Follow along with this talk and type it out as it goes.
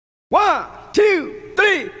One, two,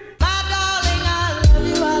 three.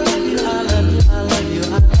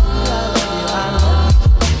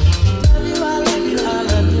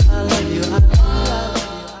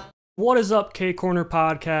 What is up, K-Corner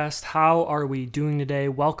Podcast? How are we doing today?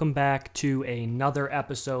 Welcome back to another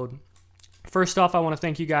episode. First off, I want to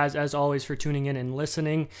thank you guys, as always, for tuning in and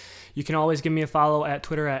listening. You can always give me a follow at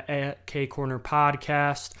Twitter at K-Corner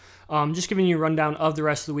Podcast. Just giving you a rundown of the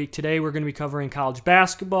rest of the week. Today, we're going to be covering college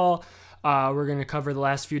basketball. We're going to cover the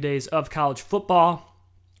last few days of college football.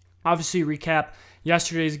 Obviously, recap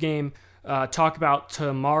yesterday's game. Talk about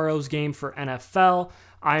tomorrow's game for NFL.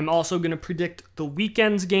 I'm also going to predict the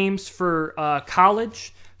weekend's games for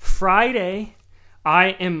college. Friday, I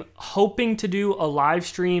am hoping to do a live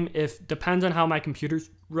stream. Depends on how my computer's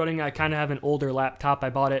running. I kind of have an older laptop. I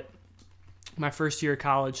bought it my first year of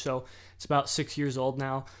college, so it's about 6 years old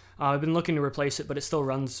now. I've been looking to replace it, but it still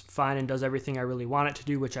runs fine and does everything I really want it to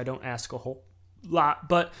do, which I don't ask a whole lot.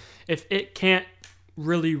 But if it can't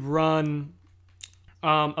really run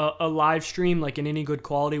a live stream like in any good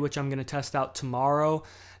quality, which I'm going to test out tomorrow,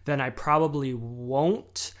 then I probably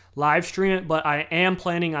won't live stream it, but I am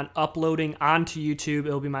planning on uploading onto YouTube.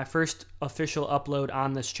 It'll be my first official upload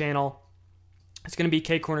on this channel. It's going to be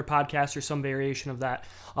K-Corner Podcast or some variation of that.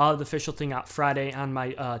 I'll have the official thing out Friday on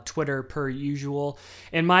my Twitter per usual.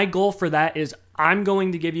 And my goal for that is I'm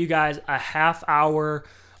going to give you guys a half hour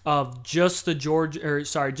of just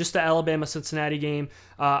the Alabama-Cincinnati game.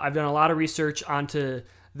 I've done a lot of research onto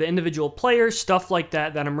the individual players, stuff like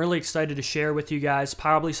that I'm really excited to share with you guys.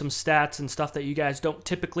 Probably some stats and stuff that you guys don't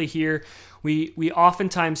typically hear. We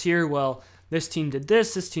oftentimes hear, well, this team did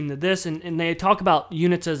this team did this, and they talk about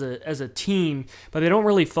units as a team, but they don't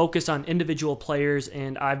really focus on individual players.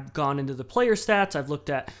 And I've gone into the player stats. I've looked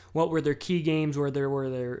at what were their key games, where there were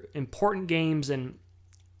their important games, and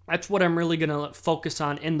that's what I'm really going to focus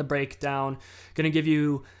on in the breakdown. Going to give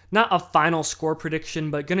you not a final score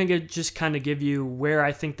prediction, but going to just kind of give you where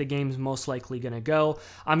I think the game's most likely going to go.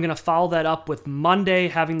 I'm going to follow that up with Monday,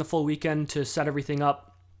 having the full weekend to set everything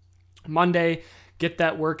up. Monday, get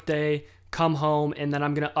that work day, come home, and then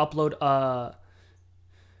I'm going to upload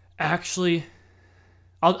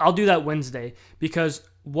I'll do that Wednesday, because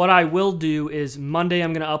what I will do is Monday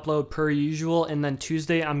I'm going to upload per usual, and then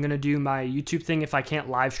Tuesday I'm going to do my YouTube thing if I can't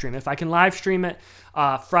live stream. If I can live stream it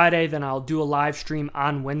Friday, then I'll do a live stream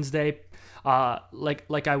on Wednesday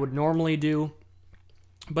like I would normally do.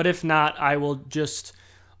 But if not, I will just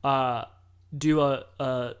do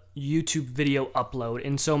a YouTube video upload.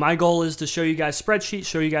 And so my goal is to show you guys spreadsheets,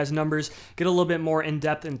 show you guys numbers, get a little bit more in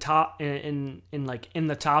depth in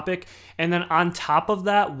the topic. And then on top of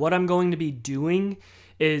that, what I'm going to be doing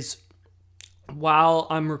is, while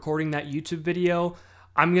I'm recording that YouTube video,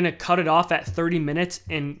 I'm going to cut it off at 30 minutes,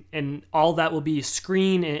 and all that will be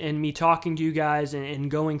screen and me talking to you guys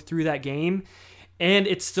and going through that game. And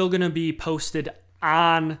it's still going to be posted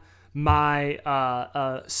on my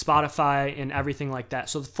Spotify and everything like that.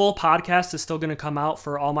 So the full podcast is still going to come out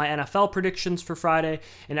for all my NFL predictions for Friday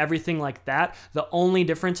and everything like that. The only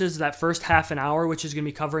difference is that first half an hour, which is going to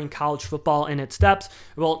be covering college football in its depths.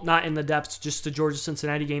 Well, not in the depths, just the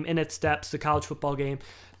Georgia-Cincinnati game in its depths, the college football game.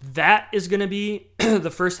 That is going to be the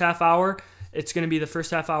first half hour. It's going to be the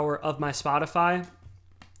first half hour of my Spotify.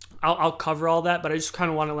 I'll cover all that, but I just kind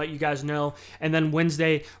of want to let you guys know. And then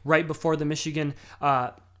Wednesday, right before the Michigan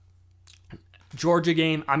Georgia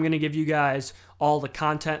game, I'm going to give you guys all the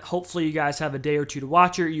content. Hopefully you guys have a day or two to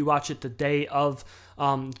watch it. You watch it the day of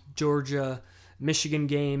Georgia-Michigan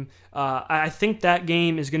game. I think that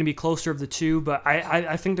game is going to be closer of the two, but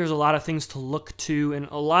I think there's a lot of things to look to and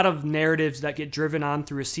a lot of narratives that get driven on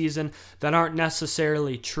through a season that aren't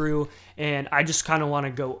necessarily true, and I just kind of want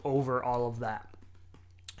to go over all of that.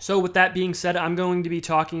 So with that being said, I'm going to be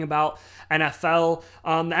talking about NFL.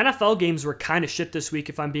 The NFL games were kind of shit this week,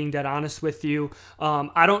 if I'm being dead honest with you.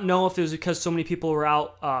 I don't know if it was because so many people were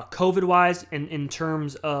out COVID-wise in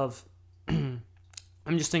terms of, I'm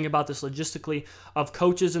just thinking about this logistically, of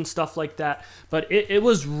coaches and stuff like that. But it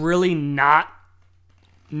was really not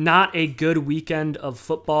a good weekend of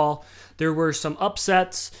football. There were some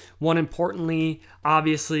upsets. One importantly,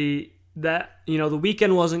 obviously, that, the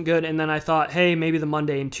weekend wasn't good, and then I thought, hey, maybe the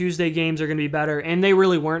Monday and Tuesday games are going to be better, and they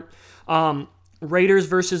really weren't. Raiders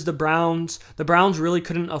versus the Browns. The Browns really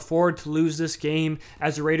couldn't afford to lose this game,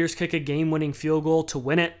 as the Raiders kick a game-winning field goal to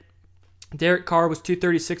win it. Derek Carr was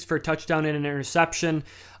 236 for a touchdown and an interception.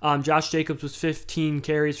 Josh Jacobs was 15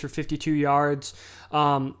 carries for 52 yards.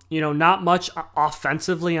 Not much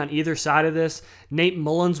offensively on either side of this. Nate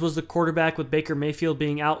Mullins was the quarterback with Baker Mayfield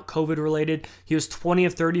being out COVID-related. He was 20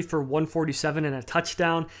 of 30 for 147 and a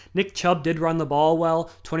touchdown. Nick Chubb did run the ball well,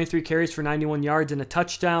 23 carries for 91 yards and a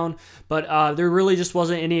touchdown, but there really just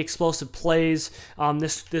wasn't any explosive plays.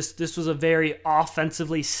 This was a very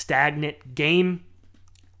offensively stagnant game.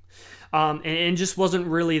 And just wasn't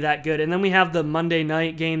really that good. And then we have the Monday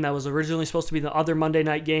night game that was originally supposed to be the other Monday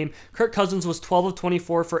night game. Kirk Cousins was 12 of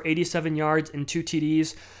 24 for 87 yards and 2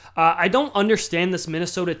 TDs. I don't understand this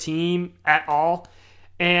Minnesota team at all.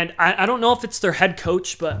 And I don't know if it's their head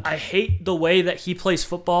coach, but I hate the way that he plays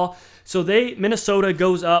football. So Minnesota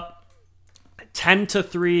goes up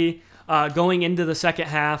 10-3 going into the second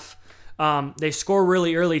half. They score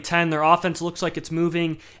really early, 10. Their offense looks like it's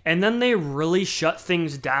moving, and then they really shut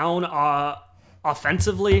things down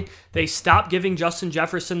offensively. They stop giving Justin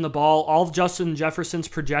Jefferson the ball. All of Justin Jefferson's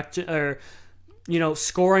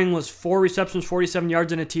scoring was 4 receptions, 47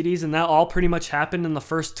 yards, and a TDs, and that all pretty much happened in the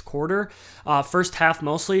first quarter, first half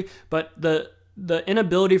mostly. But the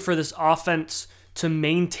inability for this offense to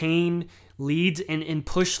maintain leads and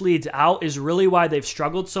push leads out is really why they've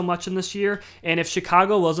struggled so much in this year. And if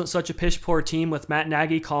Chicago wasn't such a piss-poor team with Matt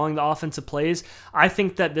Nagy calling the offensive plays, I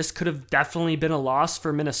think that this could have definitely been a loss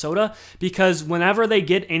for Minnesota, because whenever they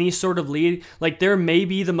get any sort of lead, like they're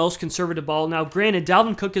maybe the most conservative ball. Now, granted,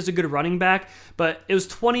 Dalvin Cook is a good running back, but it was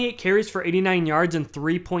 28 carries for 89 yards and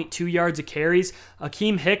 3.2 yards of carries.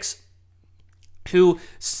 Akeem Hicks, who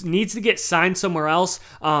needs to get signed somewhere else.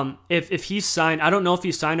 If he's signed, I don't know if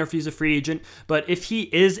he's signed or if he's a free agent, but if he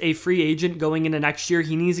is a free agent going into next year,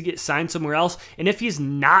 he needs to get signed somewhere else. And if he's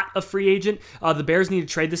not a free agent, the Bears need to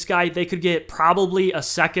trade this guy. They could get probably a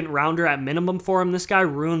second rounder at minimum for him. This guy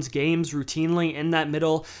ruins games routinely in that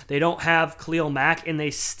middle. They don't have Khalil Mack, and they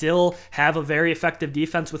still have a very effective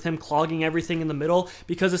defense with him clogging everything in the middle,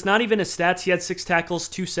 because it's not even his stats. He had 6 tackles,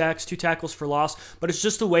 2 sacks, 2 tackles for loss, but it's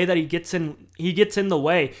just the way that he gets in the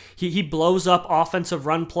way. He blows up offensive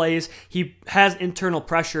run plays. He has internal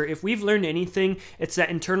pressure. If we've learned anything, it's that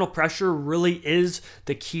internal pressure really is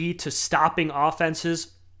the key to stopping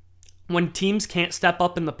offenses. When teams can't step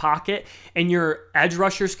up in the pocket and your edge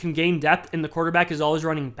rushers can gain depth and the quarterback is always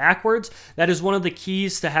running backwards, that is one of the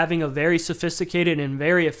keys to having a very sophisticated and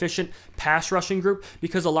very efficient pass rushing group,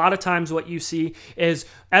 because a lot of times what you see is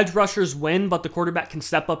edge rushers win, but the quarterback can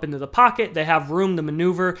step up into the pocket. They have room to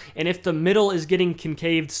maneuver, and if the middle is getting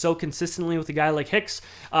concaved so consistently with a guy like Hicks,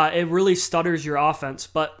 it really stutters your offense.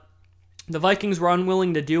 But the Vikings were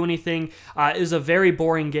unwilling to do anything. It was a very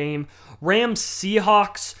boring game.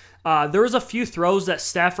 Rams-Seahawks, there was a few throws that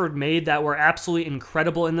Stafford made that were absolutely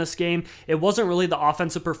incredible in this game. It wasn't really the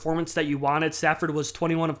offensive performance that you wanted. Stafford was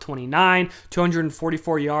 21 of 29,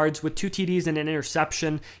 244 yards with 2 TDs and an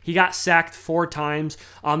interception. He got sacked 4 times.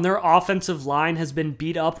 Their offensive line has been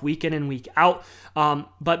beat up week in and week out.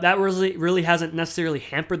 But that really hasn't necessarily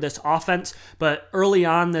hampered this offense. But early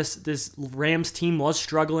on, this Rams team was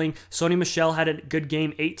struggling. Sony Michel had a good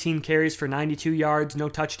game, 18 carries for 92 yards, no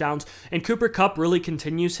touchdowns. And Cooper Kupp really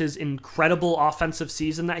continues his incredible offensive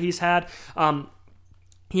season that he's had.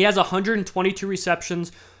 He has 122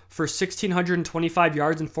 receptions for 1,625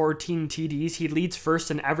 yards and 14 TDs. He leads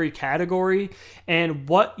first in every category. And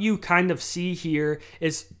what you kind of see here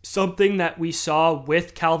is something that we saw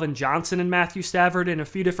with Calvin Johnson and Matthew Stafford, and a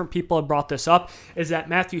few different people have brought this up, is that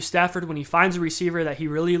Matthew Stafford, when he finds a receiver that he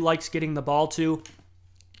really likes getting the ball to,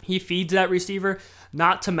 he feeds that receiver.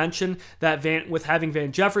 Not to mention that with having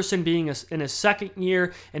Van Jefferson being in his second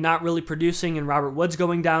year and not really producing, and Robert Woods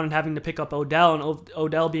going down and having to pick up Odell, and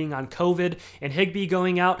Odell being on COVID, and Higbee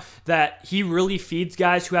going out, that he really feeds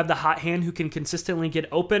guys who have the hot hand, who can consistently get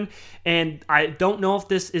open. And I don't know if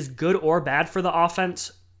this is good or bad for the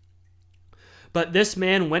offense, but this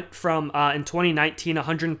man went from, in 2019,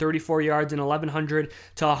 134 yards and 1,100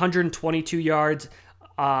 to 122 yards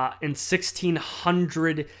and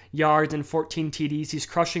 1,600 yards and 14 TDs. He's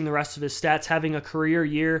crushing the rest of his stats, having a career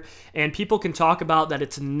year. And people can talk about that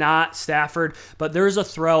it's not Stafford, but there's a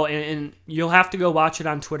throw, and you'll have to go watch it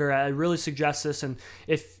on Twitter. I really suggest this. And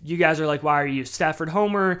if you guys are like, why are you Stafford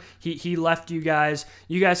homer? He left you guys.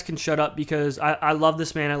 You guys can shut up, because I love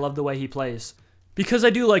this man. I love the way he plays. Because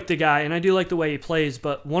I do like the guy, and I do like the way he plays,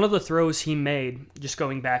 but one of the throws he made, just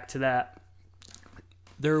going back to that,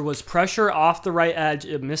 there was pressure off the right edge,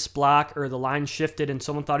 a missed block, or the line shifted and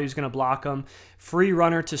someone thought he was going to block him. Free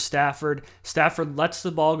runner to Stafford. Stafford lets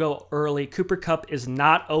the ball go early. Cooper Kupp is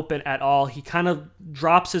not open at all. He kind of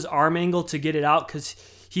drops his arm angle to get it out because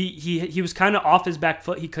he was kind of off his back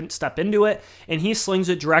foot. He couldn't step into it, and he slings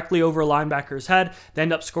it directly over a linebacker's head. They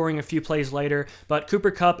end up scoring a few plays later. But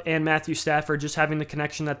Cooper Kupp and Matthew Stafford just having the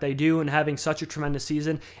connection that they do and having such a tremendous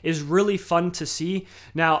season is really fun to see.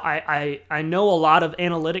 Now, I know a lot of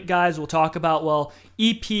analytic guys will talk about, well,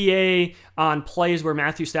 EPA on plays where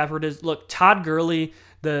Matthew Stafford is. Look, Todd Gurley,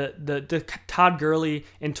 the Todd Gurley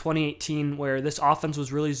in 2018, where this offense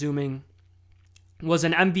was really zooming, was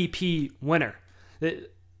an MVP winner.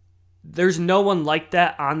 There's no one like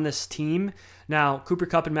that on this team. Now, Cooper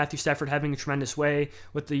Kupp and Matthew Stafford having a tremendous way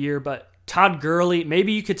with the year, but Todd Gurley,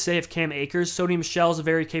 maybe you could say if Cam Akers, Sony Michel's a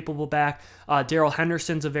very capable back, Darrell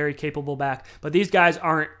Henderson's a very capable back, but these guys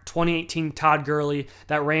aren't 2018 Todd Gurley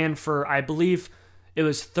that ran for, I believe, it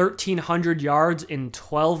was 1,300 yards in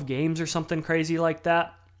 12 games or something crazy like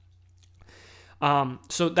that.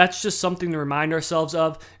 So that's just something to remind ourselves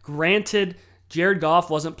of. Granted, Jared Goff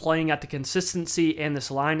wasn't playing at the consistency, and this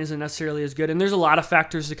line isn't necessarily as good. And there's a lot of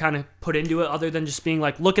factors to kind of put into it other than just being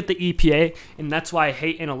like, look at the EPA. And that's why I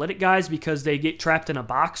hate analytic guys, because they get trapped in a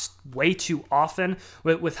box way too often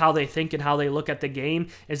with how they think and how they look at the game,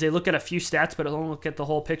 is they look at a few stats but don't look at the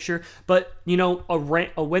whole picture. But, you know, a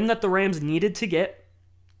win that the Rams needed to get,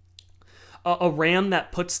 a Ram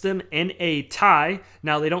that puts them in a tie.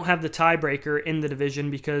 Now, they don't have the tiebreaker in the division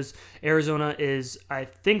because Arizona is, I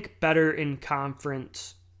think, better in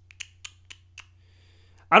conference.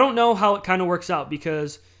 I don't know how it kind of works out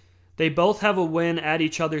because they both have a win at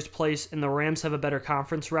each other's place and the Rams have a better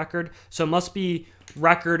conference record. So it must be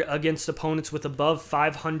record against opponents with above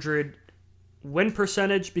 500 win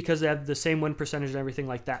percentage because they have the same win percentage and everything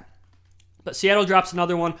like that. But Seattle drops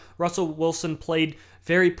another one. Russell Wilson played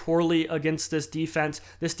very poorly against this defense.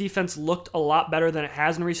 This defense looked a lot better than it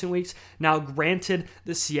has in recent weeks. Now, granted,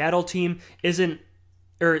 the Seattle team isn't,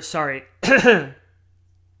 this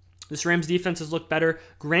Rams defense has looked better.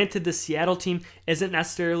 Granted, the Seattle team isn't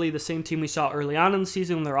necessarily the same team we saw early on in the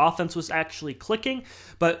season when their offense was actually clicking.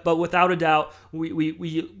 But without a doubt,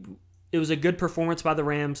 it was a good performance by the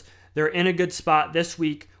Rams. They're in a good spot this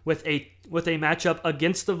week with a matchup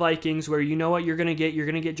against the Vikings where you know what you're going to get. You're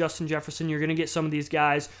going to get Justin Jefferson. You're going to get some of these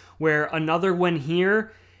guys where another win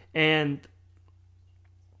here and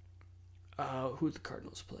who the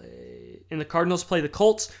Cardinals play? And the Cardinals play the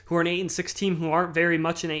Colts, who are an 8-6 team, who aren't very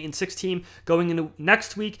much an 8-6 team. Going into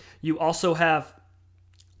next week, you also have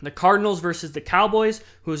the Cardinals versus the Cowboys,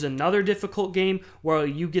 who is another difficult game where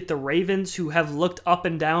you get the Ravens, who have looked up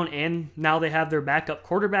and down, and now they have their backup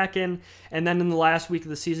quarterback in. And then in the last week of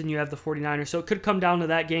the season, you have the 49ers. So it could come down to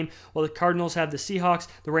that game. Well, the Cardinals have the Seahawks,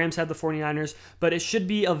 the Rams have the 49ers. But it should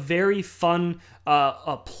be a very fun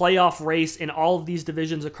a playoff race in all of these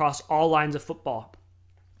divisions across all lines of football.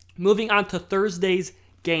 Moving on to Thursday's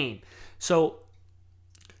game. So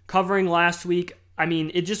covering last week, I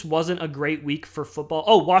mean, it just wasn't a great week for football.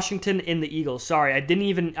 Oh, Washington and the Eagles. Sorry, I didn't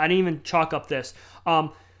even chalk up this.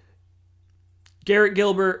 Garrett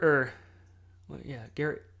Gilbert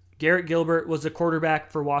was the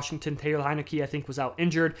quarterback for Washington. Taylor Heineke, I think, was out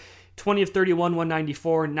injured. 20 of 31,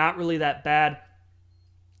 194. Not really that bad.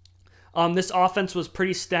 This offense was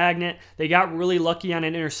pretty stagnant. They got really lucky on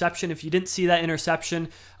an interception. If you didn't see that interception,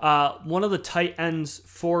 one of the tight ends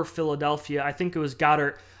for Philadelphia, I think it was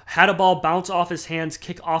Goddard, had a ball bounce off his hands,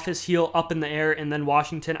 kick off his heel up in the air, and then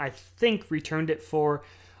Washington, I think, returned it for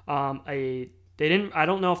I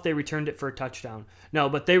don't know if they returned it for a touchdown. No,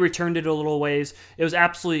 but they returned it a little ways. It was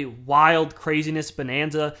absolutely wild craziness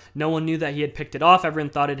bonanza. No one knew that he had picked it off. Everyone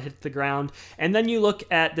thought it hit the ground. And then you look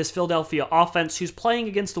at this Philadelphia offense who's playing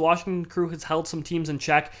against the Washington crew, has held some teams in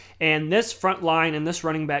check. And this front line and this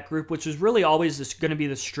running back group, which is really always going to be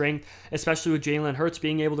the strength, especially with Jalen Hurts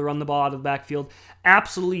being able to run the ball out of the backfield,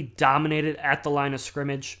 absolutely dominated at the line of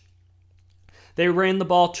scrimmage. They ran the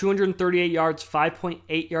ball 238 yards,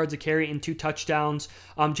 5.8 yards a carry, and 2 touchdowns.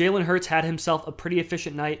 Jalen Hurts had himself a pretty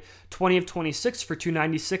efficient night, 20 of 26 for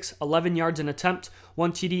 296, 11 yards an attempt,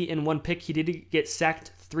 1 TD and 1 pick. He did get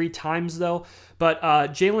sacked 3 times, though. But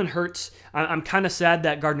Jalen Hurts, I'm kind of sad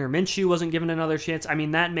that Gardner Minshew wasn't given another chance. I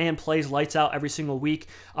mean, that man plays lights out every single week.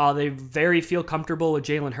 They very feel comfortable with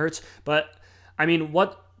Jalen Hurts. But, I mean,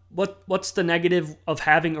 What's the negative of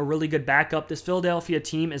having a really good backup? This Philadelphia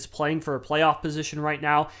team is playing for a playoff position right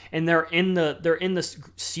now, and they're in the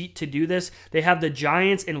seat to do this. They have the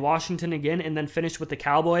Giants in Washington again, and then finish with the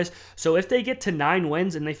Cowboys. So if they get to 9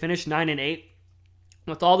 wins and they finish 9-8,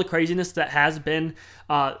 with all the craziness that has been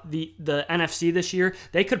the NFC this year,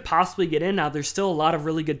 they could possibly get in. Now, there's still a lot of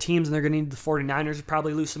really good teams, and they're going to need the 49ers to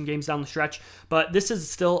probably lose some games down the stretch. But this is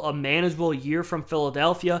still a manageable year from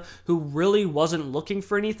Philadelphia, who really wasn't looking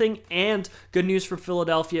for anything. And good news for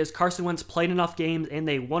Philadelphia is Carson Wentz played enough games, and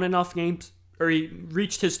they won enough games, or he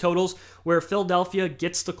reached his totals, where Philadelphia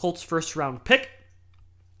gets the Colts' first-round pick.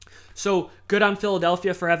 So good on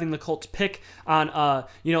Philadelphia for having the Colts pick on,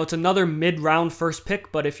 it's another mid-round first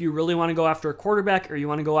pick, but if you really want to go after a quarterback or you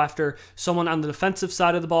want to go after someone on the defensive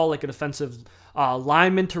side of the ball, like a defensive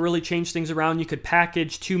lineman to really change things around, you could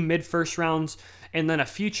package 2 mid-first rounds and then a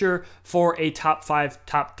future for a top 5,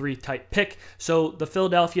 top 3 type pick. So the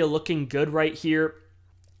Philadelphia looking good right here.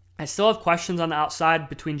 I still have questions on the outside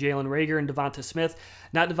between Jalen Reagor and Devonta Smith.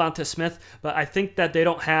 Not Devonta Smith, but I think that they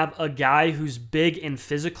don't have a guy who's big and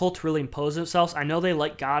physical to really impose themselves. I know they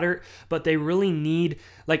like Goddard, but they really need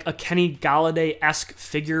like a Kenny Galladay-esque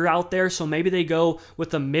figure out there. So maybe they go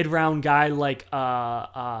with a mid-round guy like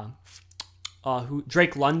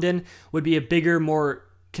Drake London would be a bigger, more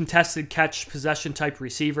contested catch possession type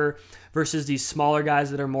receiver versus these smaller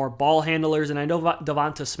guys that are more ball handlers. And I know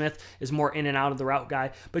Devonta Smith is more in and out of the route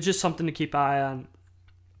guy, but just something to keep an eye on.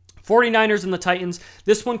 49ers and the Titans.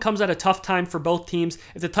 This one comes at a tough time for both teams.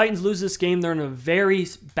 If the Titans lose this game, they're in a very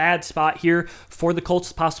bad spot here for the Colts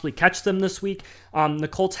to possibly catch them this week. The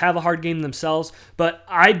Colts have a hard game themselves, but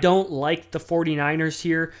I don't like the 49ers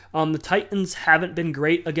here. The Titans haven't been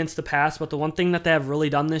great against the pass, but the one thing that they have really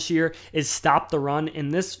done this year is stop the run.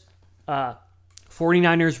 And this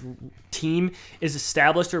 49ers team is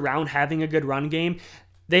established around having a good run game.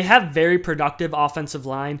 They have very productive offensive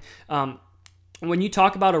line. When you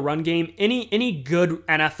talk about a run game, any good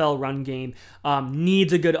NFL run game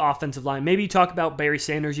needs a good offensive line. Maybe you talk about Barry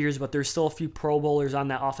Sanders' years, but there's still a few Pro Bowlers on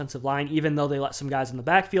that offensive line, even though they let some guys in the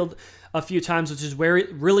backfield a few times, which is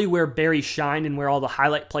where Barry shined and where all the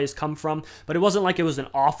highlight plays come from. But it wasn't like it was an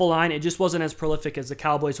awful line. It just wasn't as prolific as the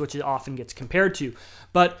Cowboys, which it often gets compared to.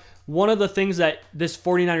 But one of the things that this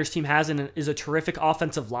 49ers team has is a terrific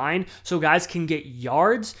offensive line, so guys can get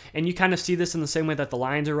yards, and you kind of see this in the same way that the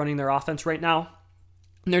Lions are running their offense right now.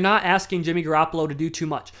 They're not asking Jimmy Garoppolo to do too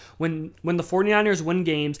much. When the 49ers win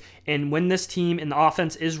games and when this team and the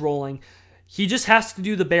offense is rolling, he just has to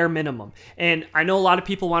do the bare minimum. And I know a lot of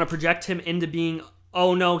people want to project him into being,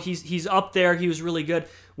 oh no, he's up there, he was really good.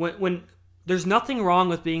 When there's nothing wrong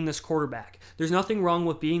with being this quarterback. There's nothing wrong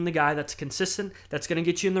with being the guy that's consistent, that's going to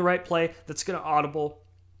get you in the right play, that's going to audible.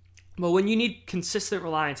 But when you need consistent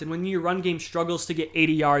reliance and when your run game struggles to get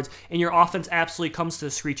 80 yards and your offense absolutely comes to a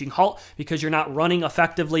screeching halt because you're not running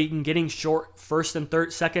effectively and getting short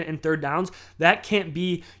second and third downs, that can't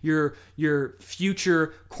be your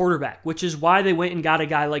future quarterback, which is why they went and got a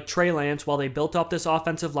guy like Trey Lance while they built up this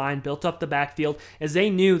offensive line, built up the backfield, as they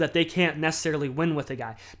knew that they can't necessarily win with a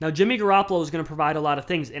guy. Now, Jimmy Garoppolo is going to provide a lot of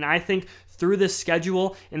things, and I think through this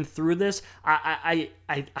schedule and through this, I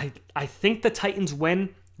think the Titans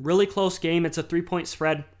win. Really close game. It's a 3-point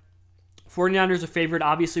spread. 49ers are favored,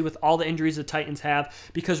 obviously, with all the injuries the Titans have,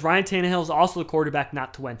 because Ryan Tannehill is also the quarterback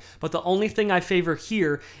not to win. But the only thing I favor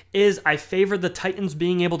here is I favor the Titans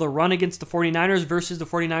being able to run against the 49ers versus the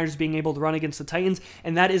 49ers being able to run against the Titans,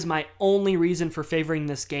 and that is my only reason for favoring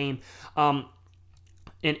this game.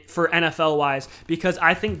 For NFL-wise, because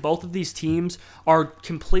I think both of these teams are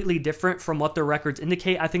completely different from what their records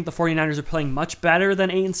indicate. I think the 49ers are playing much better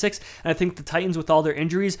than 8-6, and I think the Titans, with all their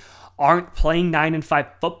injuries, aren't playing 9-5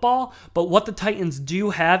 football. But what the Titans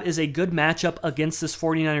do have is a good matchup against this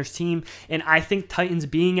 49ers team, and I think Titans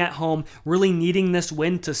being at home, really needing this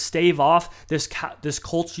win to stave off this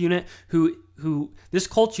Colts unit this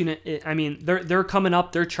Colts unit, I mean, they're coming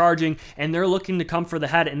up, they're charging, and they're looking to come for the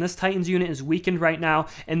head. And this Titans unit is weakened right now,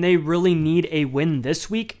 and they really need a win this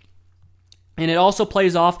week. And it also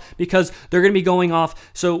plays off because they're going to be going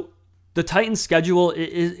off. So the Titans' schedule,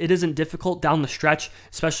 it isn't difficult down the stretch,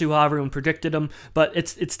 especially while everyone predicted them. But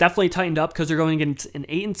it's definitely tightened up because they're going against an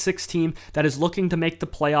 8-6 team that is looking to make the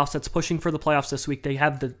playoffs, that's pushing for the playoffs this week. They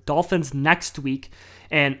have the Dolphins next week,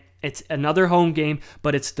 and it's another home game,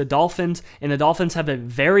 but it's the Dolphins, and the Dolphins have a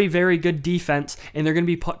very, very good defense, and they're going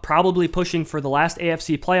to be probably pushing for the last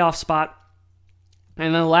AFC playoff spot.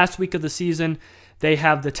 And then the last week of the season, they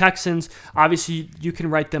have the Texans. Obviously, you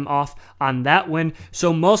can write them off on that win.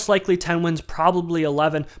 So most likely 10 wins, probably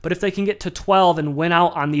 11. But if they can get to 12 and win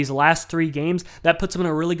out on these last 3 games, that puts them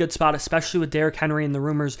in a really good spot, especially with Derrick Henry and the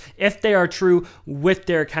rumors, if they are true, with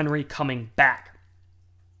Derrick Henry coming back.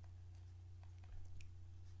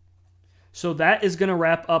 So that is going to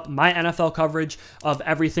wrap up my NFL coverage of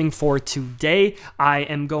everything for today. I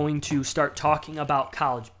am going to start talking about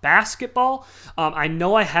college basketball. I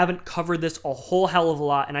know I haven't covered this a whole hell of a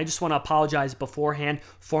lot, and I just want to apologize beforehand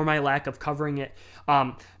for my lack of covering it.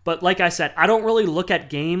 But like I said, I don't really look at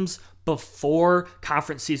games before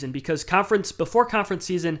conference season, because before conference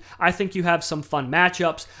season, I think you have some fun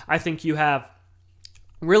matchups. I think you have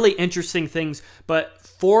really interesting things, but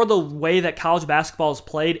for the way that college basketball is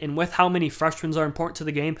played and with how many freshmen are important to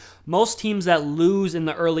the game, most teams that lose in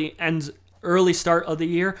the early start of the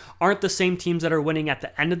year aren't the same teams that are winning at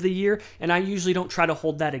the end of the year, and I usually don't try to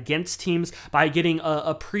hold that against teams by getting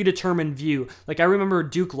a predetermined view. Like I remember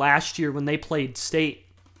Duke last year when they played State,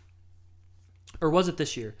 or was it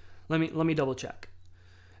this year? Let me double check.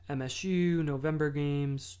 MSU November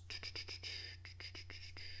games.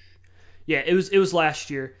 Yeah, it was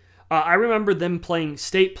last year. I remember them playing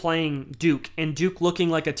Duke, and Duke looking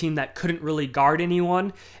like a team that couldn't really guard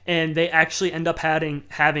anyone, and they actually end up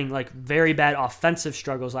having like very bad offensive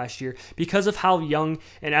struggles last year because of how young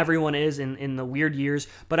and everyone is in the weird years.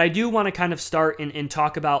 But I do want to kind of start and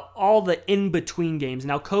talk about all the in-between games.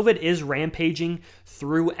 Now, COVID is rampaging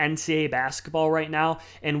through NCAA basketball right now,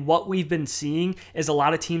 and what we've been seeing is a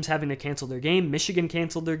lot of teams having to cancel their game. Michigan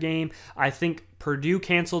canceled their game. I think Purdue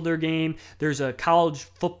canceled their game. There's a college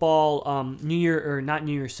football New Year's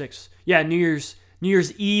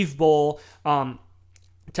Eve bowl,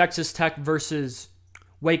 Texas Tech versus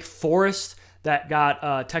Wake Forest, that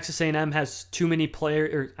got Texas A&M has too many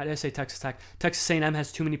players, or I did say Texas Tech. Texas A&M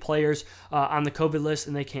has too many players on the COVID list,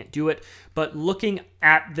 and they can't do it. But looking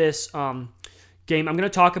at this game, I'm going to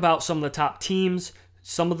talk about some of the top teams,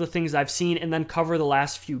 some of the things I've seen, and then cover the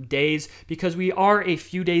last few days, because we are a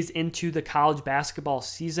few days into the college basketball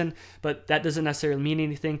season, but that doesn't necessarily mean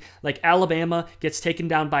anything. Like Alabama gets taken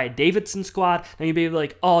down by a Davidson squad. Now you'd be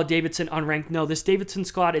like, oh, Davidson unranked. No, this Davidson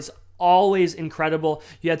squad is always incredible.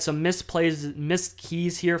 You had some missed plays, missed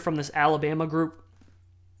keys here from this Alabama group.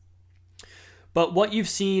 But what you've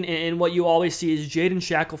seen and what you always see is Jaden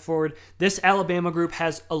Shackelford. This Alabama group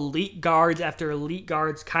has elite guards after elite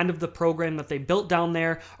guards, kind of the program that they built down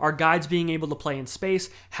there. Our guys being able to play in space,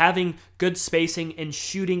 having good spacing and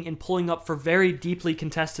shooting and pulling up for very deeply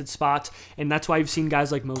contested spots. And that's why you've seen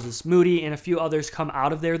guys like Moses Moody and a few others come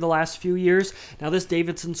out of there the last few years. Now this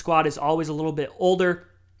Davidson squad is always a little bit older,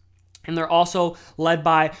 and they're also led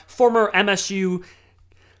by former MSU,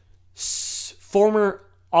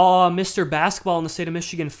 Mr. Basketball in the state of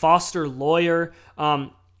Michigan, Foster Loyer.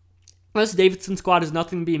 This Davidson squad is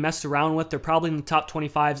nothing to be messed around with. They're probably in the top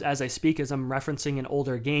 25s as I speak, as I'm referencing an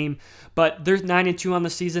older game. But they're 9-2 on the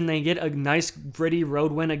season. They get a nice, gritty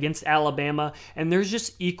road win against Alabama, and there's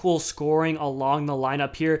just equal scoring along the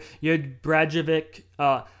lineup here. You had Brajovic,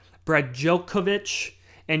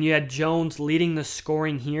 and you had Jones leading the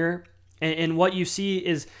scoring here. And what you see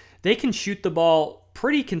is they can shoot the ball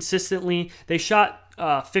pretty consistently. They shot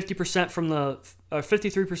 53% from the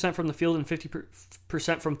field and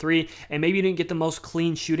 50% from three, and maybe you didn't get the most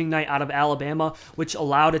clean shooting night out of Alabama, which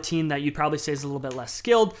allowed a team that you'd probably say is a little bit less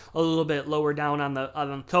skilled, a little bit lower down on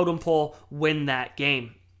the totem pole, win that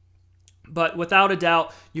game. But without a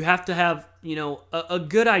doubt, you have to have a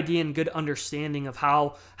good idea and good understanding of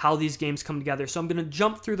how these games come together. So I'm going to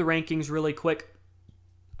jump through the rankings really quick.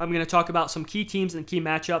 I'm going to talk about some key teams and key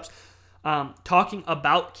matchups. Talking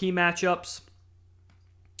about key matchups,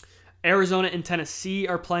 Arizona and Tennessee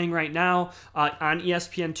are playing right now on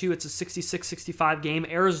ESPN2. It's a 66-65 game.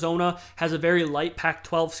 Arizona has a very light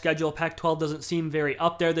Pac-12 schedule. Pac-12 doesn't seem very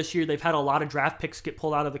up there this year. They've had a lot of draft picks get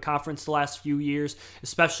pulled out of the conference the last few years,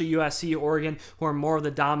 especially USC, Oregon, who are more of the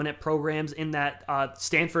dominant programs in that.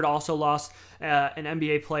 Stanford also lost an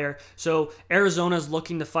NBA player. So Arizona's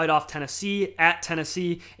looking to fight off Tennessee at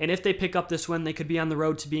Tennessee, and if they pick up this win, they could be on the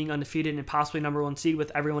road to being undefeated and possibly number one seed,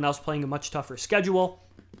 with everyone else playing a much tougher schedule.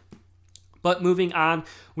 But moving on,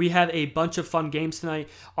 we have a bunch of fun games tonight.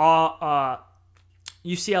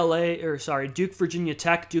 Duke, Virginia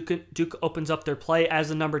Tech. Duke opens up their play as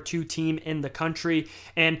the number 2 team in the country.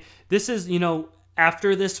 And this is,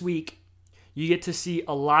 after this week, you get to see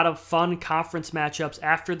a lot of fun conference matchups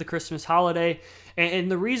after the Christmas holiday. And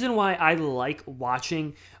the reason why I like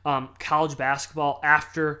watching college basketball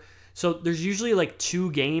so there's usually like 2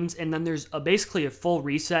 games, and then there's basically a full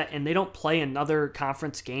reset, and they don't play another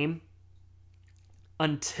conference game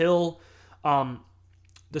until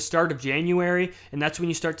the start of January, and that's when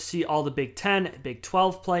you start to see all the Big 10, Big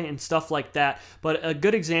 12 play and stuff like that. But a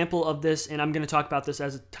good example of this, and I'm going to talk about this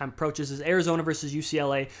as time approaches, is Arizona versus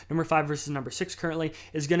UCLA, number 5 versus number 6 currently,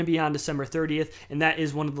 is going to be on December 30th, and that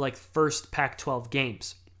is one of the first Pac-12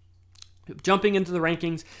 games. Jumping into the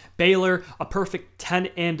rankings, Baylor, a perfect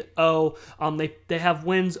 10-0. They have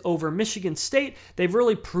wins over Michigan State. They've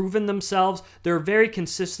really proven themselves. They're very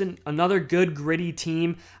consistent. Another good, gritty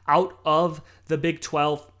team out of the Big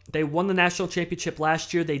 12. They won the national championship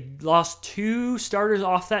last year. They lost 2 starters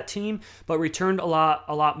off that team, but returned a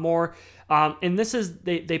lot more. And this is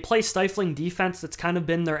they play stifling defense. That's kind of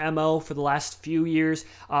been their MO for the last few years.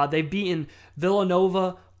 They've beaten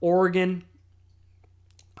Villanova, Oregon,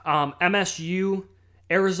 MSU,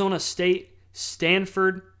 Arizona State,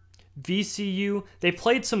 Stanford, VCU. They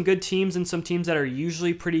played some good teams and some teams that are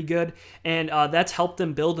usually pretty good, and that's helped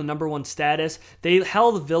them build a number 1 status. They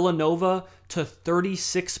held Villanova to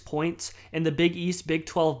 36 points in the Big East Big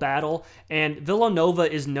 12 battle, and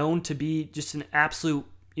Villanova is known to be just an absolute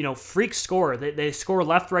freak scorer. They score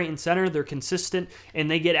left, right, and center. They're consistent, and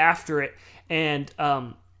they get after it, and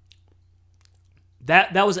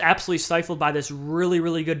That was absolutely stifled by this really,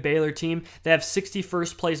 really good Baylor team. They have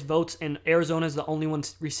 61st place votes, and Arizona is the only one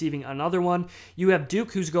receiving another one. You have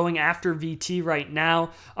Duke, who's going after VT right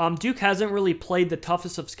now. Duke hasn't really played the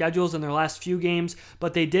toughest of schedules in their last few games,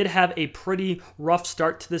 but they did have a pretty rough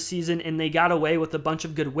start to the season, and they got away with a bunch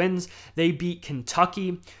of good wins. They beat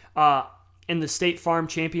Kentucky in the State Farm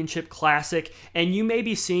Championship Classic, and you may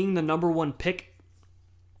be seeing the number 1 pick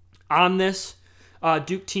on this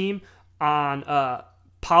Duke team on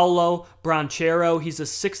Paolo Branchero. He's a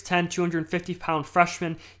 6'10", 250-pound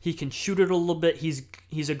freshman. He can shoot it a little bit.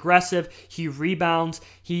 He's aggressive. He rebounds.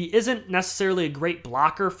 He isn't necessarily a great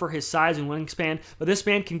blocker for his size and wingspan, but this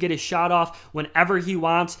man can get his shot off whenever he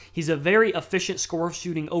wants. He's a very efficient scorer,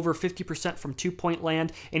 shooting over 50% from two-point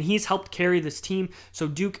land, and he's helped carry this team. So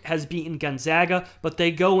Duke has beaten Gonzaga, but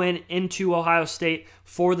they go into Ohio State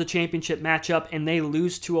for the championship matchup, and they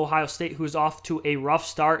lose to Ohio State, who is off to a rough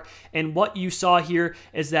start. And what you saw here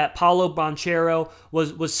is that Paolo Banchero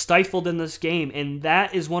was stifled in this game, and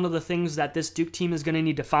that is one of the things that this Duke team is going to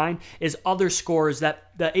need to find is other scorers.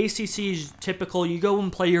 That the ACC is typical. You go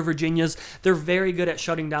and play your Virginias. They're very good at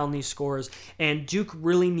shutting down these scores, and Duke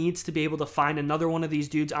really needs to be able to find another one of these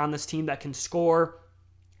dudes on this team that can score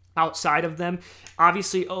outside of them.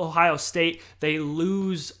 Obviously, Ohio State, they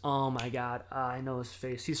lose, oh my God, I know his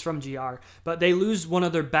face. He's from GR. But they lose one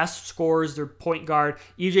of their best scorers, their point guard.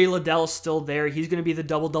 EJ Liddell is still there. He's going to be the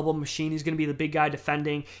double-double machine. He's going to be the big guy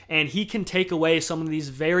defending. And he can take away some of these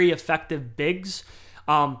very effective bigs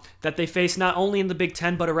that they face not only in the Big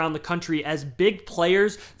Ten but around the country as big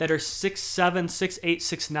players that are 6'7", 6'8",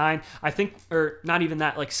 6'9", I think, or not even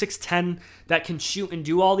that, like 6'10", that can shoot and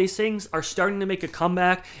do all these things are starting to make a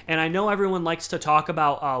comeback. And I know everyone likes to talk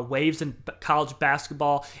about waves in college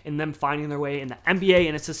basketball and them finding their way in the NBA,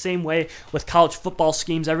 and it's the same way with college football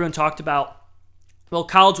schemes. Everyone talked about, well,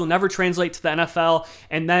 college will never translate to the NFL,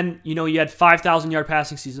 and then, you had 5,000-yard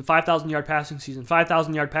passing season, 5,000-yard passing season,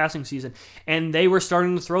 5,000-yard passing season, and they were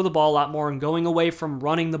starting to throw the ball a lot more and going away from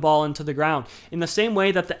running the ball into the ground in the same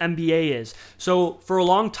way that the NBA is. So for a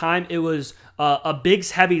long time, it was a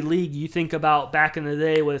bigs-heavy league. You think about back in the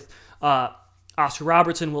day with Oscar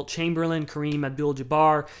Robertson, Wilt Chamberlain, Kareem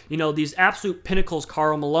Abdul-Jabbar, these absolute pinnacles,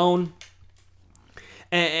 Karl Malone.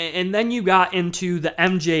 And then you got into the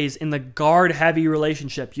MJs in the guard-heavy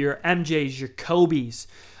relationship. Your MJs, your Kobes,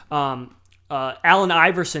 Allen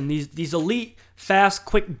Iverson, these elite, fast,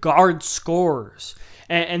 quick guard scorers.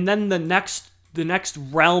 And then the next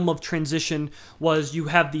realm of transition was you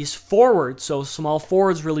have these forwards. So small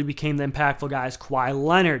forwards really became the impactful guys. Kawhi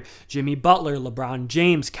Leonard, Jimmy Butler, LeBron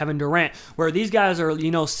James, Kevin Durant, where these guys are,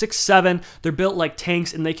 6'7", they're built like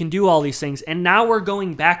tanks and they can do all these things. And now we're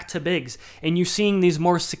going back to bigs and you're seeing these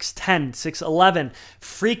more 6'10", 6'11",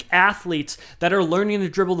 freak athletes that are learning to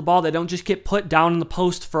dribble the ball. They don't just get put down in the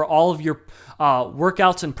post for all of your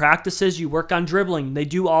workouts and practices. You work on dribbling. They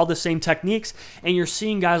do all the same techniques, and you're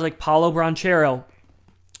seeing guys like Paolo Branchero,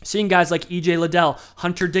 seeing guys like EJ Liddell,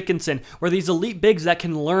 Hunter Dickinson, where these elite bigs that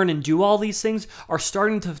can learn and do all these things are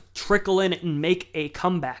starting to trickle in and make a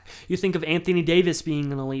comeback. You think of Anthony Davis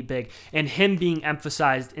being an elite big and him being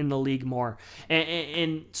emphasized in the league more.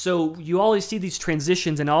 And so you always see these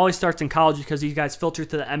transitions, and it always starts in college because these guys filter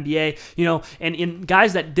to the NBA, and in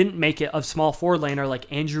guys that didn't make it of small forward lane are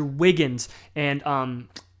like Andrew Wiggins and not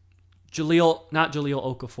Jahlil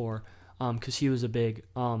Okafor, because he was a big,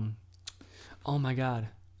 oh my God.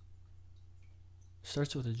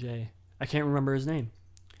 Starts with a J. I can't remember his name.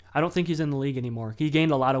 I don't think he's in the league anymore. He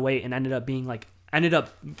gained a lot of weight and ended up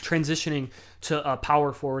transitioning to a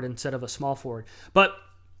power forward instead of a small forward. But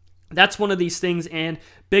that's one of these things, and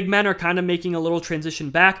big men are kind of making a little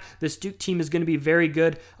transition back. This Duke team is going to be very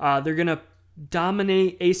good. They're going to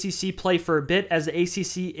dominate ACC play for a bit, as the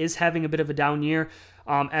ACC is having a bit of a down year.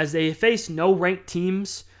 as they face no ranked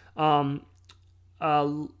teams left.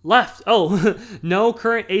 Oh, no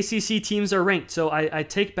current ACC teams are ranked. So I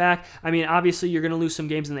take back, I mean, obviously you're going to lose some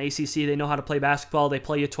games in the ACC. They know how to play basketball. They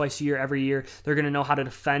play you twice a year, every year. They're going to know how to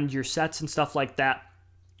defend your sets and stuff like that.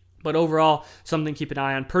 But overall, something to keep an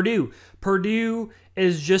eye on. Purdue. Purdue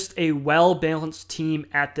is just a well-balanced team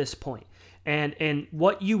at this point. And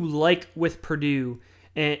what you like with Purdue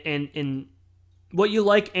and what you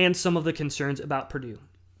like and some of the concerns about Purdue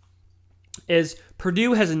is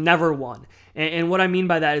Purdue has never won. And what I mean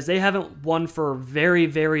by that is they haven't won for a very,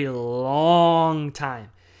 very long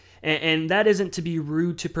time. And that isn't to be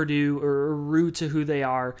rude to Purdue or rude to who they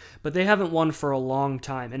are, but they haven't won for a long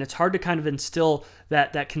time. And it's hard to kind of instill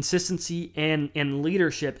that consistency and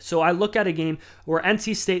leadership. So I look at a game where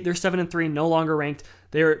NC State, they're 7-3, no longer ranked.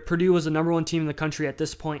 Purdue was the number one team in the country at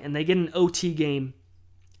this point, and they get an OT game.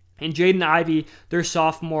 And Jaden Ivey, their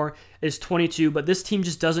sophomore, is 22, but this team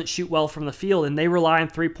just doesn't shoot well from the field, and they rely on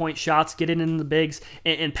three-point shots, get it in the bigs,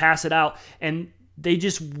 and pass it out. And they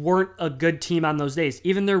just weren't a good team on those days.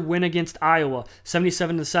 Even their win against Iowa,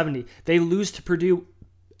 77-70, they lose to Purdue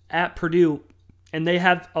at Purdue, and they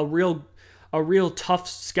have a real tough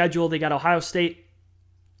schedule. They got Ohio State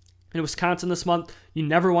and Wisconsin this month. You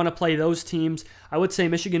never want to play those teams. I would say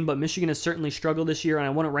Michigan, but Michigan has certainly struggled this year, and I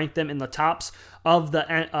wouldn't rank them in the tops of the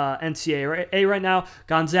NCAA right now.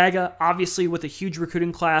 Gonzaga, obviously with a huge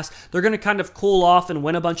recruiting class, they're going to kind of cool off and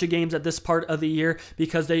win a bunch of games at this part of the year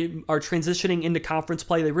because they are transitioning into conference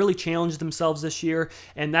play. They really challenged themselves this year,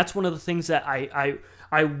 and that's one of the things that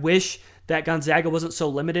I wish that Gonzaga wasn't so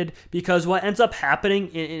limited, because what ends up happening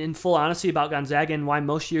in full honesty about Gonzaga and why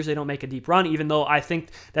most years they don't make a deep run, even though I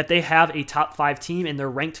think that they have a top 5 team and they're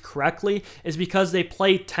ranked correctly, is because they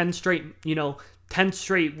play 10 straight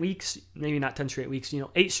weeks, maybe not 10 straight weeks,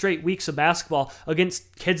 8 straight weeks of basketball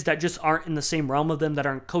against kids that just aren't in the same realm of them, that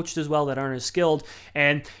aren't coached as well, that aren't as skilled,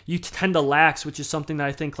 and you tend to lax, which is something that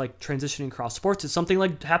I think, like transitioning across sports, is something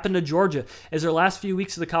like happened to Georgia, is their last few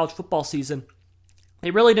weeks of the college football season. They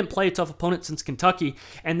really didn't play a tough opponent since Kentucky,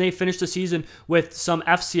 and they finished the season with some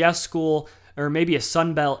FCS school or maybe a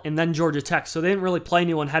Sun Belt, and then Georgia Tech. So they didn't really play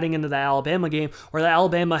anyone heading into the Alabama game, where the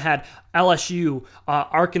Alabama had LSU,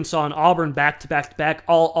 Arkansas, and Auburn back to back,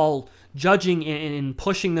 all judging and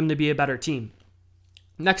pushing them to be a better team.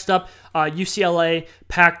 Next up, UCLA,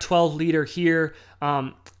 Pac-12 leader here,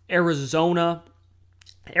 Arizona.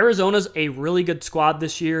 Arizona's a really good squad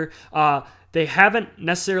this year. They haven't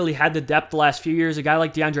necessarily had the depth the last few years. A guy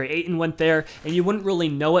like DeAndre Ayton went there, and you wouldn't really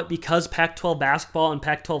know it because Pac-12 basketball and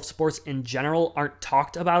Pac-12 sports in general aren't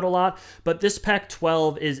talked about a lot. But this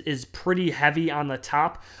Pac-12 is pretty heavy on the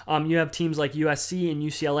top. You have teams like USC and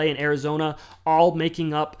UCLA and Arizona all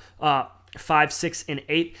making up 5, 6, and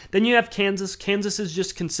 8. Then you have Kansas. Kansas is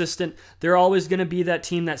just consistent. They're always going to be that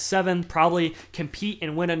team that's 7, probably compete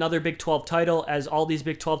and win another Big 12 title as all these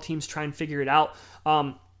Big 12 teams try and figure it out.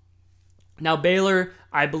 Now, Baylor,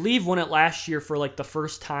 I believe, won it last year for like the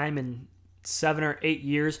first time in 7 or 8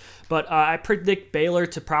 years, but I predict Baylor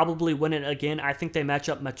to probably win it again. I think they match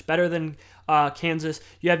up much better than Kansas.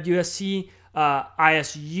 You have USC,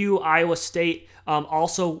 ISU, Iowa State,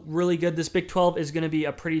 also really good. This Big 12 is going to be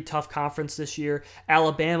a pretty tough conference this year.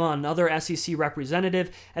 Alabama, another SEC representative.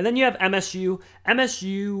 And then you have MSU.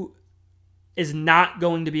 MSU is not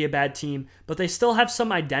going to be a bad team, but they still have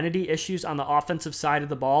some identity issues on the offensive side of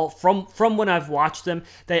the ball. From when I've watched them,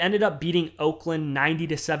 they ended up beating Oakland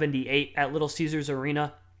 90-78 at Little Caesars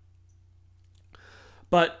Arena.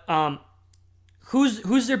 But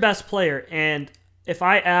who's their best player? And if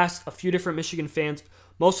I asked a few different Michigan fans,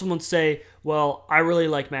 most of them would say, well, I really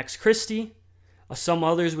like Max Christie. Some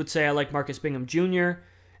others would say I like Marcus Bingham Jr.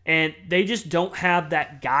 And they just don't have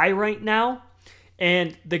that guy right now.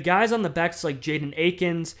 And the guys on the backs like Jaden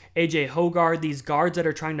Akins, AJ Hoggard, these guards that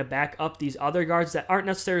are trying to back up these other guards that aren't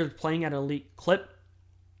necessarily playing at an elite clip,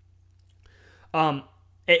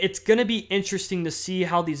 it's going to be interesting to see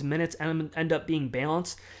how these minutes end up being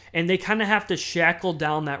balanced. And they kind of have to shackle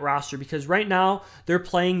down that roster because right now they're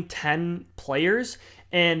playing 10 players.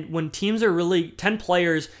 And when teams are really 10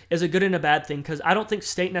 players is a good and a bad thing because I don't think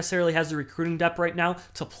State necessarily has the recruiting depth right now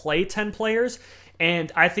to play 10 players.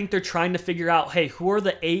 And I think they're trying to figure out, hey, who are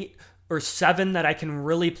the 8 or 7 that I can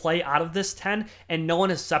really play out of this 10? And no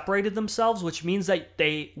one has separated themselves, which means that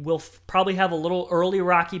they will probably have a little early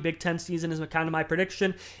rocky Big Ten season is kind of my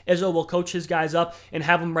prediction. Izzo will coach his guys up and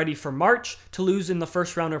have them ready for March to lose in the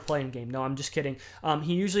first round or playing game. No, I'm just kidding.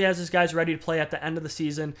 He usually has his guys ready to play at the end of the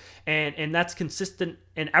season, and that's consistent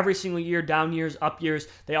in every single year, down years, up years.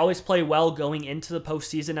 They always play well going into the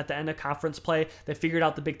postseason at the end of conference play. They figured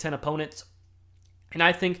out the Big Ten opponents. And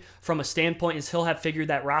I think from a standpoint is he'll have figured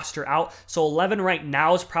that roster out. So 11 right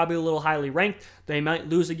now is probably a little highly ranked. They might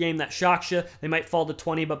lose a game that shocks you. They might fall to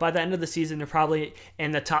 20, but by the end of the season, they're probably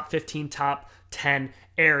in the top 15, top 10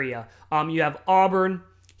 area. You have Auburn,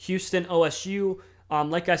 Houston, OSU.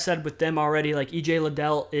 Like I said with them already, like EJ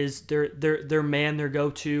Liddell is their man, their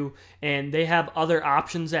go-to, and they have other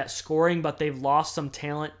options at scoring, but they've lost some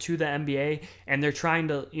talent to the NBA, and they're trying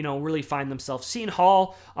to, really find themselves. Seton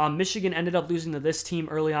Hall, Michigan ended up losing to this team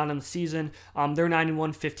early on in the season. They're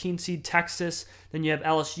 9-1, 15 seed. Texas. Then you have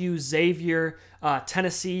LSU, Xavier,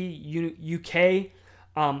 Tennessee,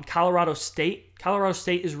 UK, Colorado State. Colorado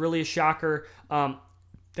State is really a shocker.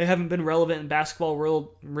 They haven't been relevant in basketball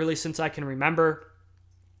really since I can remember.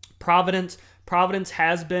 Providence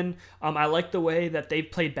has been. I like the way that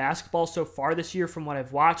they've played basketball so far this year from what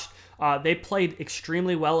I've watched. They played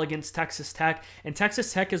extremely well against Texas Tech, and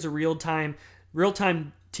Texas Tech is a real-time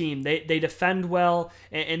team. They defend well,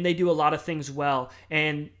 and they do a lot of things well.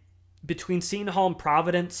 And between Seton Hall and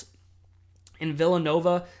Providence and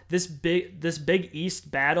Villanova, this big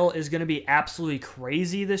East battle is going to be absolutely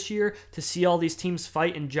crazy this year to see all these teams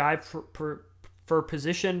fight and jive for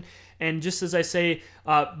position. And just as I say,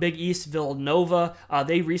 Big East, Villanova,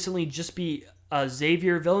 they recently just beat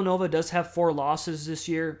Xavier. Villanova does have 4 losses this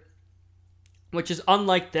year, which is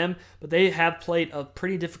unlike them, but they have played a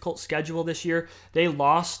pretty difficult schedule this year. They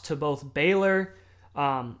lost to both Baylor,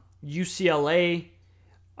 UCLA,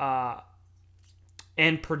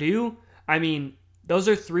 and Purdue. I mean, those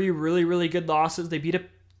are 3 really, really good losses. They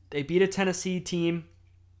beat a Tennessee team.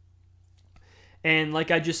 And like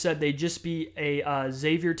I just said, they just beat a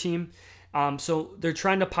Xavier team. So they're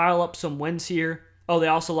trying to pile up some wins here. Oh, they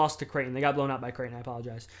also lost to Creighton. They got blown out by Creighton. I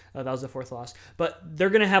apologize. That was the 4th loss. But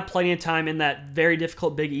they're going to have plenty of time in that very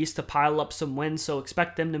difficult Big East to pile up some wins. So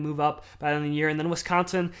expect them to move up by the end of the year. And then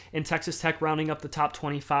Wisconsin and Texas Tech rounding up the top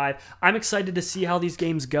 25. I'm excited to see how these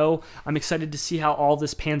games go. I'm excited to see how all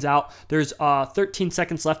this pans out. There's 13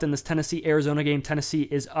 seconds left in this Tennessee-Arizona game. Tennessee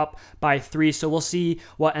is up by 3. So we'll see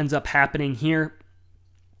what ends up happening here.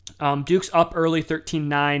 Duke's up early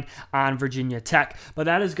 13-9 on Virginia Tech. But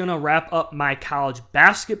that is going to wrap up my college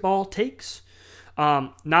basketball takes.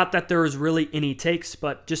 Not that there was really any takes,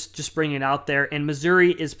 but just bring it out there. And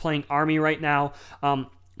Missouri is playing Army right now.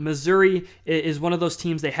 Missouri is one of those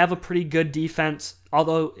teams. They have a pretty good defense,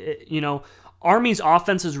 although, Army's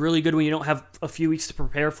offense is really good when you don't have a few weeks to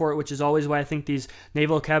prepare for it, which is always why I think these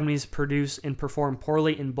naval academies produce and perform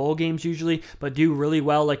poorly in bowl games usually, but do really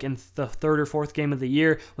well like in the 3rd or 4th game of the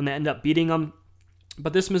year when they end up beating them.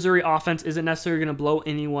 But this Missouri offense isn't necessarily going to blow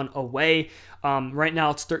anyone away. Right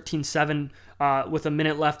now it's 13-7 with a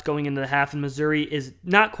minute left going into the half, and Missouri is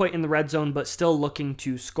not quite in the red zone, but still looking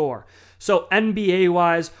to score. So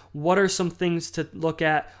NBA-wise, what are some things to look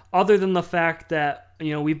at other than the fact that,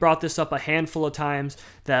 we brought this up a handful of times,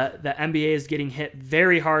 that the NBA is getting hit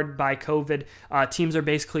very hard by COVID. Teams are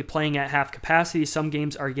basically playing at half capacity. Some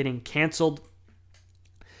games are getting canceled.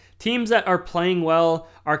 Teams that are playing well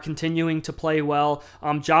are continuing to play well.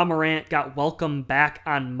 Ja Morant got welcomed back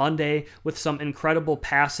on Monday with some incredible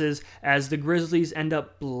passes as the Grizzlies end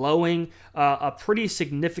up blowing a pretty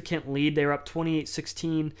significant lead. They were up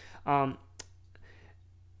 28-16.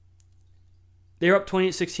 They were up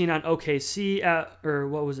 28-16 on OKC or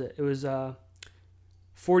what was it? It was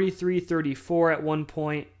 43-34 at one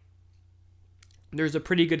point. There's a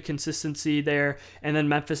pretty good consistency there, and then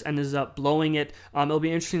Memphis ends up blowing it. It'll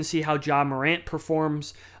be interesting to see how Ja Morant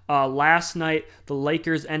performs. Last night, the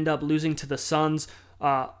Lakers end up losing to the Suns.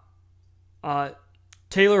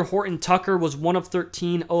 Taylor Horton Tucker was 1 of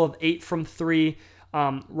 13, 0 of 8 from 3.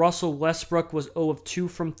 Russell Westbrook was 0 of 2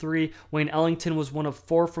 from 3. Wayne Ellington was 1 of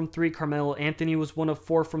 4 from 3. Carmelo Anthony was 1 of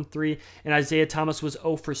 4 from 3. And Isaiah Thomas was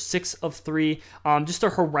 0 for 6 of 3. Just a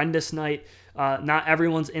horrendous night. Not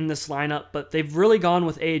everyone's in this lineup, but they've really gone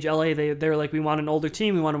with age. LA, they're like, we want an older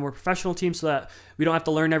team. We want a more professional team so that we don't have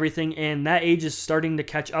to learn everything. And that age is starting to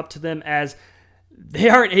catch up to them as they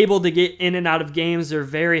aren't able to get in and out of games. They're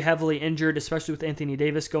very heavily injured, especially with Anthony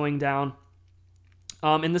Davis going down.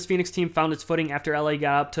 And this Phoenix team found its footing after LA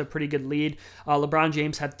got up to a pretty good lead. LeBron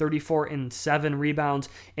James had 34 and 7 rebounds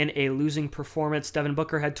in a losing performance. Devin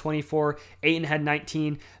Booker had 24. Ayton had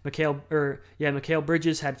 19. Mikal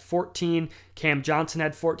Bridges had 14. Cam Johnson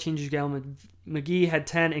had 14. JaVale McGee had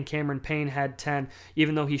 10. And Cameron Payne had 10,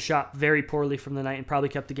 even though he shot very poorly from the night and probably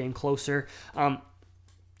kept the game closer.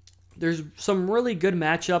 There's some really good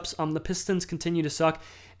matchups. The Pistons continue to suck.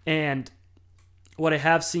 And what I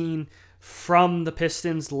have seen from the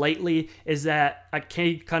Pistons lately is that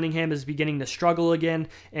Cade Cunningham is beginning to struggle again,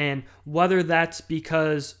 and whether that's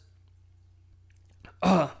because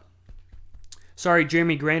sorry,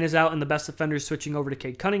 Jeremy Grant is out and the best defender is switching over to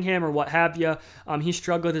Cade Cunningham or what have you. He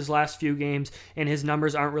struggled his last few games and his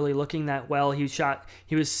numbers aren't really looking that well. He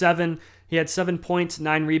had 7 points,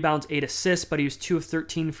 9 rebounds, 8 assists, but he was 2 of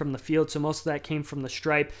 13 from the field, so most of that came from the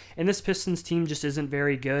stripe. And this Pistons team just isn't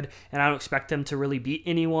very good, and I don't expect them to really beat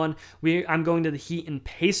anyone. I'm going to the Heat and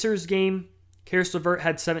Pacers game. Karis LeVert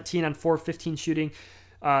had 17 on 4 of 15 shooting.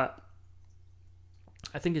 I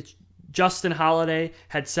think it's Justin Holiday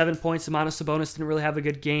had 7 points. Domantas Sabonis didn't really have a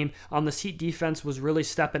good game. This Heat defense was really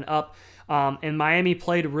stepping up. And Miami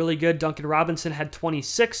played really good. Duncan Robinson had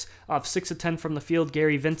 26 of 6 of 10 from the field.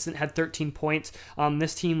 Gary Vincent had 13 points.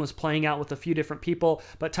 This team was playing out with a few different people.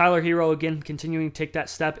 But Tyler Hero, again, continuing to take that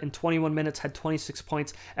step. In 21 minutes, had 26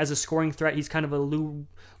 points as a scoring threat. He's kind of a Lou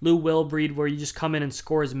Will breed where you just come in and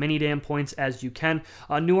score as many damn points as you can.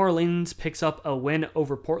 New Orleans picks up a win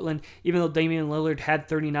over Portland. Even though Damian Lillard had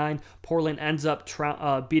 39, Portland ends up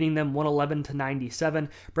beating them 111-97.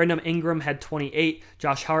 Brandon Ingram had 28.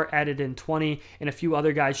 Josh Hart added in 20, and a few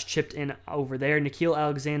other guys chipped in over there. Nickeil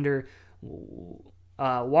Alexander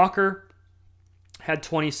Walker had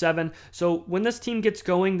 27. So when this team gets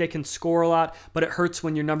going, they can score a lot, but it hurts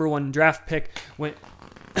when your number 1 draft pick went...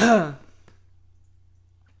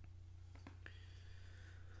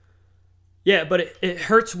 Yeah, but it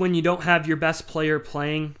hurts when you don't have your best player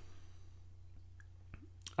playing.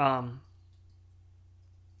 And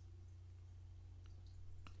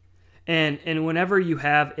whenever you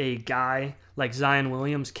have a guy like Zion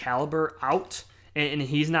Williams caliber out and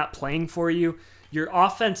he's not playing for you, your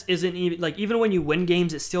offense isn't even when you win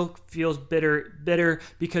games, it still feels bitter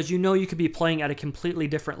because you know you could be playing at a completely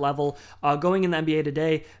different level. Going in the NBA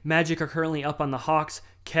today, Magic are currently up on the Hawks.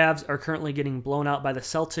 Cavs are currently getting blown out by the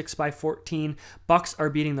Celtics by 14. Bucks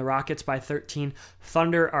are beating the Rockets by 13.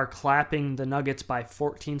 Thunder are clapping the Nuggets by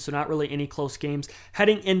 14, so not really any close games.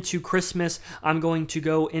 Heading into Christmas, I'm going to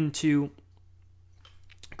go into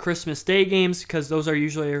Christmas Day games because those are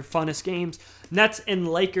usually your funnest games. Nets and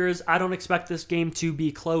Lakers, I don't expect this game to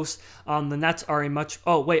be close. The Nets are I'll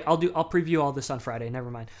preview all this on Friday.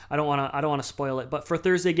 Never mind. I don't want to spoil it. But for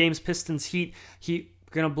Thursday games, Pistons Heat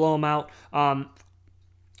going to blow them out.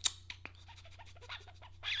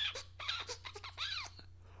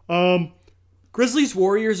 Grizzlies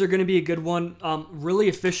Warriors are going to be a good one. Really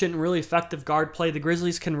efficient and really effective guard play. The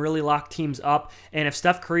Grizzlies can really lock teams up. And if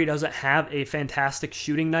Steph Curry doesn't have a fantastic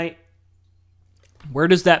shooting night, where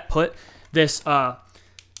does that put this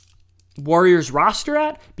Warriors roster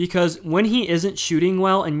at? Because when he isn't shooting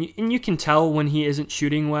well, and you can tell when he isn't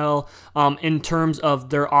shooting well in terms of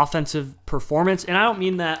their offensive performance, and I don't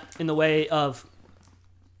mean that in the way of,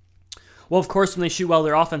 well, of course, when they shoot well,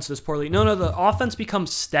 their offense does poorly. No, the offense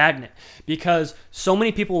becomes stagnant because so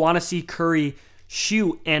many people want to see Curry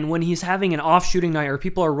shoot, and when he's having an off shooting night or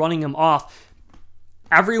people are running him off,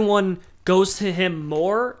 everyone goes to him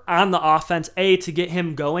more on the offense, to get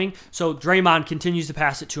him going. So Draymond continues to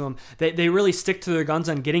pass it to him. They really stick to their guns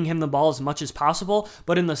on getting him the ball as much as possible.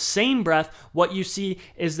 But in the same breath, what you see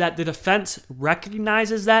is that the defense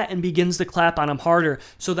recognizes that and begins to clap on him harder.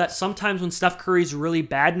 So that sometimes when Steph Curry's really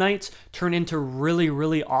bad nights turn into really,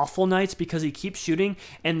 really awful nights because he keeps shooting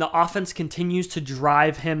and the offense continues to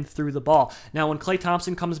drive him through the ball. Now, when Klay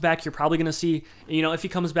Thompson comes back, you're probably going to see, if he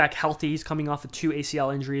comes back healthy, he's coming off of 2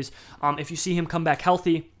 ACL injuries. If you see him come back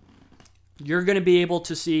healthy, you're going to be able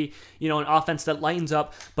to see, an offense that lightens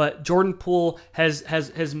up. But Jordan Poole has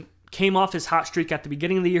came off his hot streak at the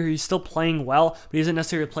beginning of the year. He's still playing well, but he isn't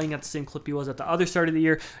necessarily playing at the same clip he was at the other start of the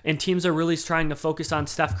year. And teams are really trying to focus on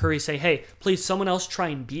Steph Curry, say, hey, please, someone else try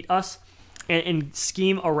and beat us. And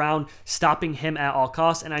scheme around stopping him at all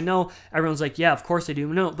costs. And I know everyone's like, yeah, of course they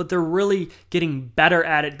do. No, but they're really getting better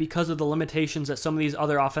at it because of the limitations that some of these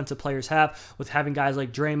other offensive players have with having guys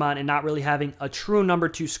like Draymond and not really having a true number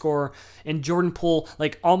 2 scorer. And Jordan Poole,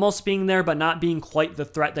 almost being there, but not being quite the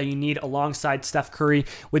threat that you need alongside Steph Curry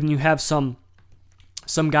when you have some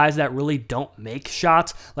guys that really don't make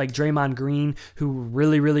shots, like Draymond Green, who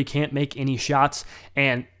really, really can't make any shots.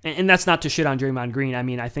 And that's not to shit on Draymond Green. I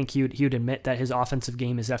mean, I think he would admit that his offensive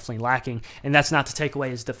game is definitely lacking, and that's not to take away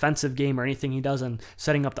his defensive game or anything he does in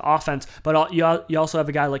setting up the offense. But you also have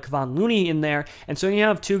a guy like Kevon Looney in there, and so you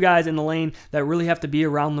have 2 guys in the lane that really have to be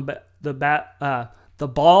around the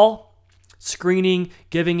ball, screening,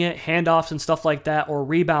 giving it handoffs and stuff like that, or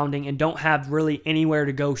rebounding, and don't have really anywhere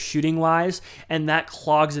to go shooting wise, and that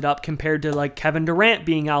clogs it up compared to Kevin Durant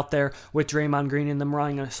being out there with Draymond Green and them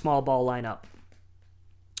running a small ball lineup.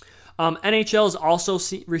 NHL is also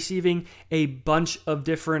receiving a bunch of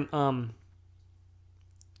different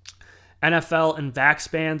NFL and vax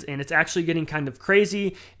bans, and it's actually getting kind of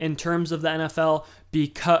crazy in terms of the NFL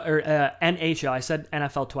NHL. I said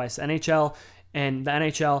NFL twice. NHL and the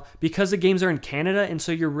NHL, because the games are in Canada, and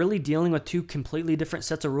so you're really dealing with two completely different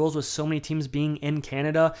sets of rules with so many teams being in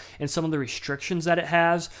Canada and some of the restrictions that it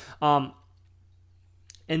has.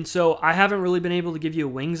 And so I haven't really been able to give you a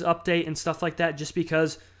Wings update and stuff like that just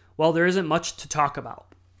because, well, there isn't much to talk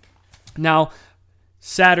about. Now,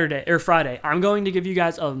 Friday, I'm going to give you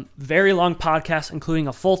guys a very long podcast, including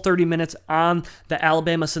a full 30 minutes on the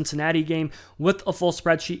Alabama-Cincinnati game with a full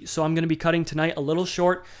spreadsheet. So I'm going to be cutting tonight a little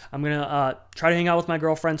short. I'm going to try to hang out with my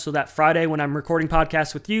girlfriend so that Friday when I'm recording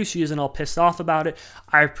podcasts with you, she isn't all pissed off about it.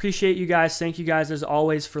 I appreciate you guys. Thank you guys, as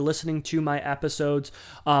always, for listening to my episodes.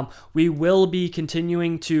 We will be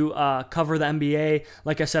continuing to cover the NBA.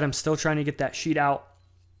 Like I said, I'm still trying to get that sheet out.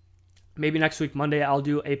 Maybe next week, Monday, I'll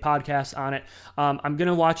do a podcast on it. I'm going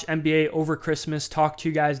to watch NBA over Christmas, talk to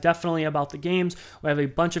you guys definitely about the games. We have a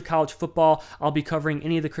bunch of college football. I'll be covering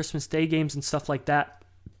any of the Christmas Day games and stuff like that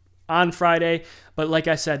on Friday. But like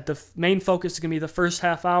I said, the main focus is going to be the first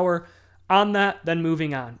half hour on that, then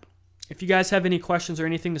moving on. If you guys have any questions or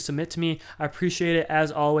anything to submit to me, I appreciate it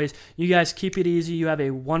as always. You guys keep it easy. You have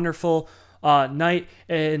a wonderful night,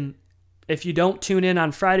 and if you don't tune in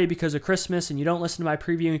on Friday because of Christmas and you don't listen to my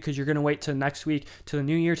preview because you're going to wait till next week, to the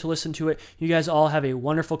new year to listen to it, you guys all have a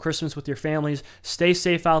wonderful Christmas with your families. Stay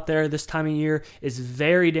safe out there. This time of year is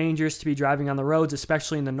very dangerous to be driving on the roads,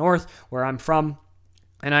 especially in the north where I'm from.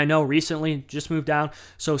 And I know recently just moved down,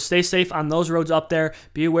 so stay safe on those roads up there.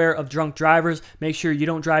 Be aware of drunk drivers. Make sure you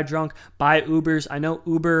don't drive drunk. Buy Ubers. I know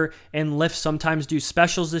Uber and Lyft sometimes do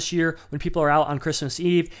specials this year when people are out on Christmas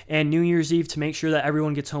Eve and New Year's Eve to make sure that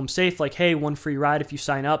everyone gets home safe. Like, hey, one free ride if you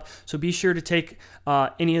sign up. So be sure to take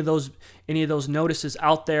any of those notices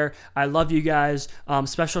out there. I love you guys.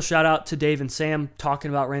 Special shout out to Dave and Sam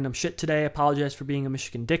talking about random shit today. Apologize for being a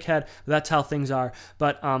Michigan dickhead. That's how things are.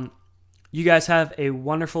 But you guys have a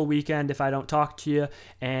wonderful weekend if I don't talk to you,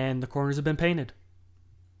 and the corners have been painted.